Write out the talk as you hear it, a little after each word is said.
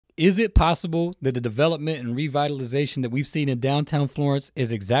Is it possible that the development and revitalization that we've seen in downtown Florence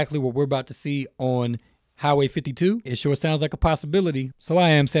is exactly what we're about to see on Highway 52? It sure sounds like a possibility. So I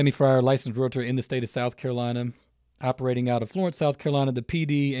am Sammy Fryer, licensed realtor in the state of South Carolina, operating out of Florence, South Carolina, the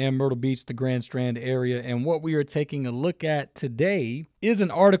PD, and Myrtle Beach, the Grand Strand area. And what we are taking a look at today is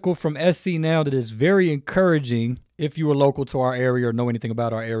an article from SC Now that is very encouraging if you are local to our area or know anything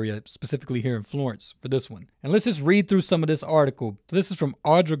about our area, specifically here in Florence for this one. And let's just read through some of this article. This is from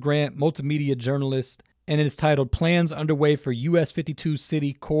Audra Grant, multimedia journalist, and it is titled Plans Underway for US 52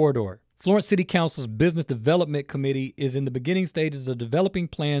 City Corridor. Florence City Council's Business Development Committee is in the beginning stages of developing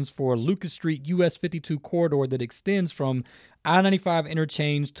plans for a Lucas Street US 52 corridor that extends from I-95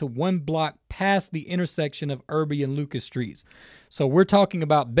 interchange to one block past the intersection of Irby and Lucas Streets. So we're talking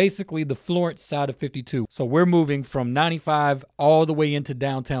about basically the Florence side of 52. So we're moving from 95 all the way into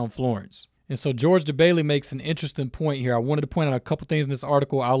downtown Florence. And so George DeBailey makes an interesting point here. I wanted to point out a couple things in this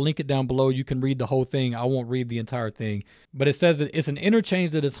article. I'll link it down below. You can read the whole thing. I won't read the entire thing. But it says that it's an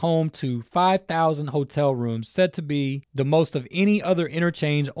interchange that is home to 5,000 hotel rooms, said to be the most of any other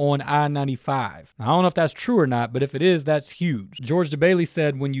interchange on I-95. Now, I don't know if that's true or not, but if it is, that's huge. George DeBailey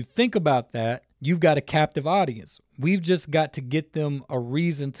said, when you think about that, you've got a captive audience. We've just got to get them a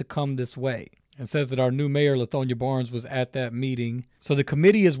reason to come this way. It says that our new mayor, Lithonia Barnes, was at that meeting. So the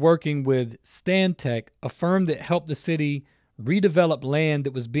committee is working with Stantec, a firm that helped the city redevelop land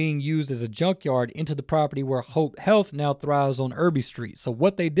that was being used as a junkyard into the property where Hope Health now thrives on Irby Street. So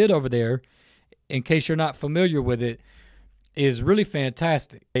what they did over there, in case you're not familiar with it, is really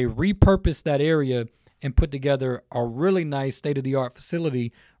fantastic. They repurposed that area and put together a really nice state-of-the-art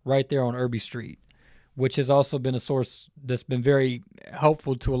facility right there on Irby Street, which has also been a source that's been very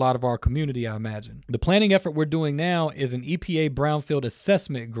helpful to a lot of our community, I imagine. The planning effort we're doing now is an EPA Brownfield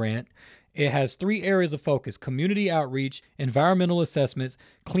Assessment Grant. It has 3 areas of focus: community outreach, environmental assessments,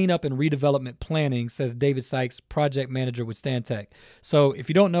 cleanup, and redevelopment planning, says David Sykes, project manager with Stantec. So if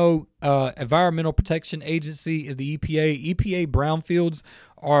you don't know, Environmental Protection Agency is the EPA. EPA brownfields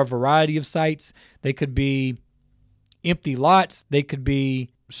are a variety of sites. They could be empty lots. They could be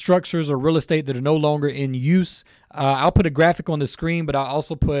structures or real estate that are no longer in use. I'll put a graphic on the screen, but I'll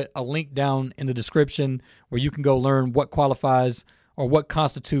also put a link down in the description where you can go learn what qualifies or what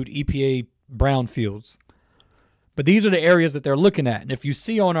constitute EPA brownfields. But these are the areas that they're looking at. And if you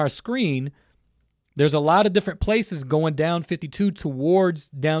see on our screen, there's a lot of different places going down 52 towards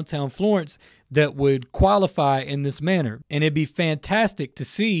downtown Florence that would qualify in this manner. And it'd be fantastic to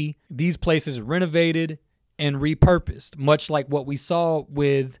see these places renovated and repurposed, much like what we saw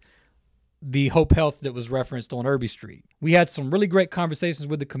with the Hope Health that was referenced on Irby Street. We had some really great conversations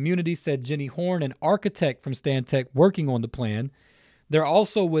with the community, said Jenny Horn, an architect from Stantec working on the plan. There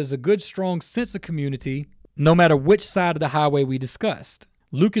also was a good, strong sense of community, no matter which side of the highway we discussed.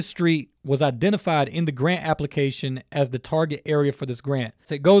 Lucas Street was identified in the grant application as the target area for this grant.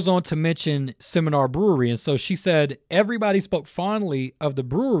 So it goes on to mention Seminar Brewery, and so she said everybody spoke fondly of the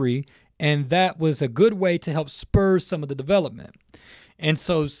brewery, and that was a good way to help spur some of the development. And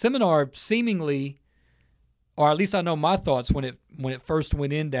so Seminar seemingly, or at least I know my thoughts when it first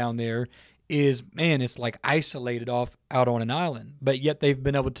went in down there, is, man, it's like isolated off out on an island. But yet they've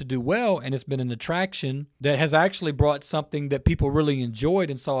been able to do well, and it's been an attraction that has actually brought something that people really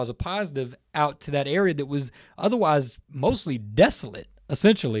enjoyed and saw as a positive out to that area that was otherwise mostly desolate,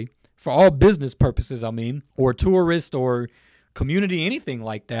 essentially, for all business purposes, I mean, or tourists or community, anything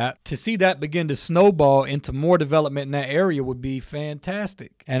like that. To see that begin to snowball into more development in that area would be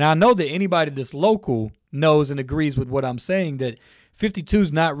fantastic. And I know that anybody that's local knows and agrees with what I'm saying, that 52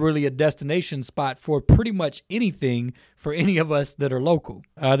 is not really a destination spot for pretty much anything for any of us that are local.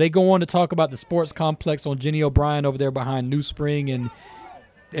 They go on to talk about the sports complex on Jenny O'Brien over there behind New Spring, and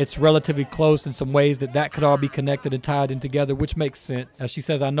it's relatively close in some ways that could all be connected and tied in together, which makes sense. As she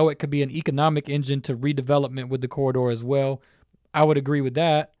says, I know it could be an economic engine to redevelopment with the corridor as well. I would agree with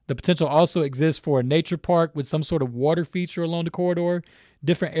that. The potential also exists for a nature park with some sort of water feature along the corridor.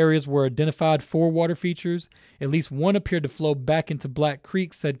 Different areas were identified for water features. At least one appeared to flow back into Black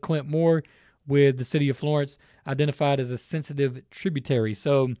Creek, said Clint Moore with the city of Florence, identified as a sensitive tributary.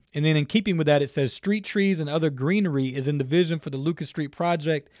 So, and then in keeping with that, it says street trees and other greenery is in the vision for the Lucas Street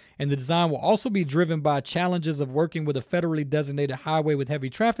project, and the design will also be driven by challenges of working with a federally designated highway with heavy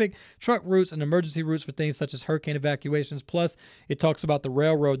traffic, truck routes, and emergency routes for things such as hurricane evacuations. Plus, it talks about the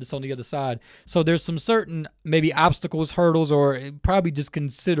railroad that's on the other side. So there's some certain maybe obstacles, hurdles, or probably just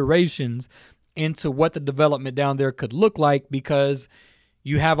considerations into what the development down there could look like, because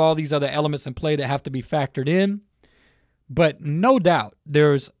you have all these other elements in play that have to be factored in. But no doubt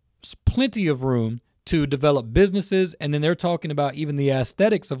there's plenty of room to develop businesses. And then they're talking about even the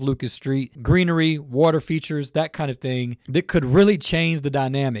aesthetics of Lucas Street, greenery, water features, that kind of thing that could really change the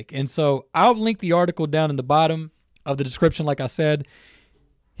dynamic. And so I'll link the article down in the bottom of the description, like I said.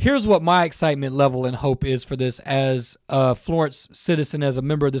 Here's what my excitement level and hope is for this as a Florence citizen, as a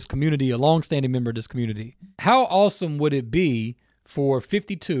member of this community, a longstanding member of this community. How awesome would it be for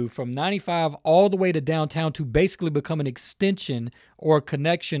 52 from 95 all the way to downtown to basically become an extension or a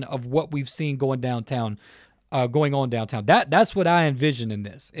connection of what we've seen going downtown, going on downtown? That's what I envision in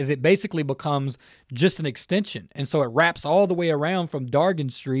this, is it basically becomes just an extension. And so it wraps all the way around from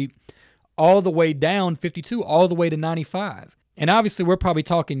Dargan Street all the way down 52, all the way to 95. And obviously, we're probably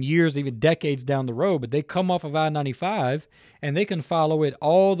talking years, even decades down the road, but they come off of I-95 and they can follow it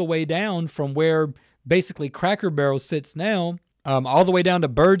all the way down from where basically Cracker Barrel sits now, all the way down to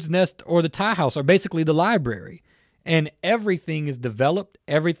Bird's Nest or the Tie House, or basically the library. And everything is developed.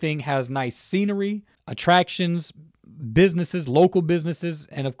 Everything has nice scenery, attractions, businesses, local businesses.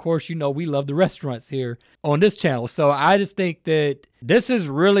 And of course, you know, we love the restaurants here on this channel. So I just think that this is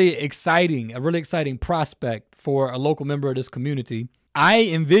really exciting, a really exciting prospect for a local member of this community. I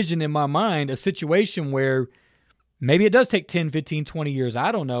envision in my mind a situation where maybe it does take 10, 15, 20 years,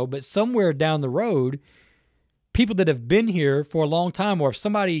 I don't know, but somewhere down the road, people that have been here for a long time, or if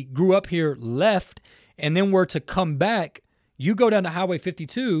somebody grew up here, left, and then were to come back, you go down to Highway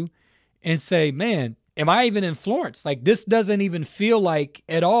 52 and say, man, am I even in Florence? Like, this doesn't even feel like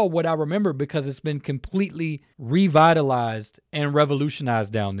at all what I remember, because it's been completely revitalized and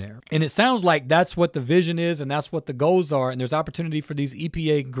revolutionized down there. And it sounds like that's what the vision is, and that's what the goals are. And there's opportunity for these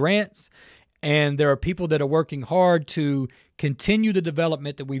EPA grants. And there are people that are working hard to continue the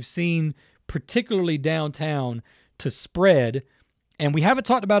development that we've seen, particularly downtown, to spread. And we haven't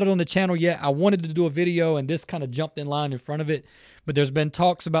talked about it on the channel yet. I wanted to do a video, and this kind of jumped in line in front of it. But there's been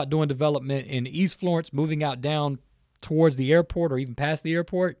talks about doing development in East Florence, moving out down towards the airport or even past the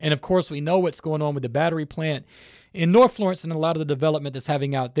airport. And of course, we know what's going on with the battery plant in North Florence and a lot of the development that's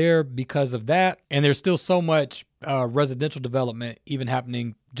happening out there because of that. And there's still so much residential development even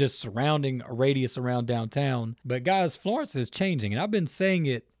happening just surrounding a radius around downtown. But guys, Florence is changing. And I've been saying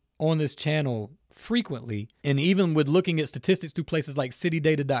it on this channel frequently, and even with looking at statistics through places like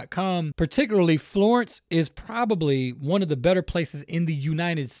citydata.com, particularly Florence is probably one of the better places in the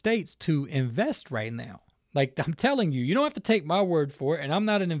United States to invest right now. Like, I'm telling you, you don't have to take my word for it, and I'm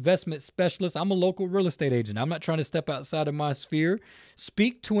not an investment specialist. I'm a local real estate agent. I'm not trying to step outside of my sphere.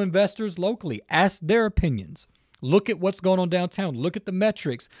 Speak to investors locally. Ask their opinions. Look at what's going on downtown. Look at the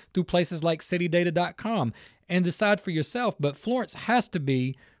metrics through places like citydata.com and decide for yourself. But Florence has to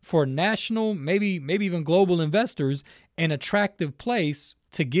be, for national, maybe even global investors, an attractive place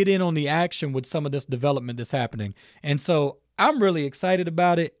to get in on the action with some of this development that's happening. And so I'm really excited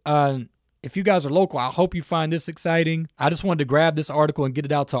about it. If you guys are local, I hope you find this exciting. I just wanted to grab this article and get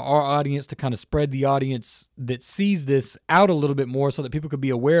it out to our audience to kind of spread the audience that sees this out a little bit more so that people could be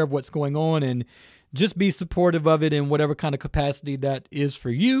aware of what's going on and just be supportive of it in whatever kind of capacity that is for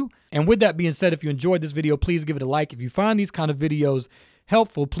you. And with that being said, if you enjoyed this video, please give it a like. If you find these kind of videos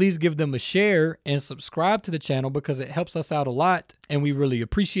helpful, please give them a share and subscribe to the channel, because it helps us out a lot and we really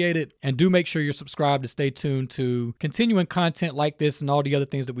appreciate it. And do make sure you're subscribed to stay tuned to continuing content like this and all the other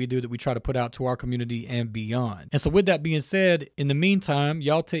things that we do that we try to put out to our community and beyond. And so with that being said, in the meantime,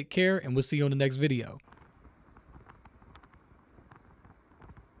 y'all take care, and we'll see you on the next video.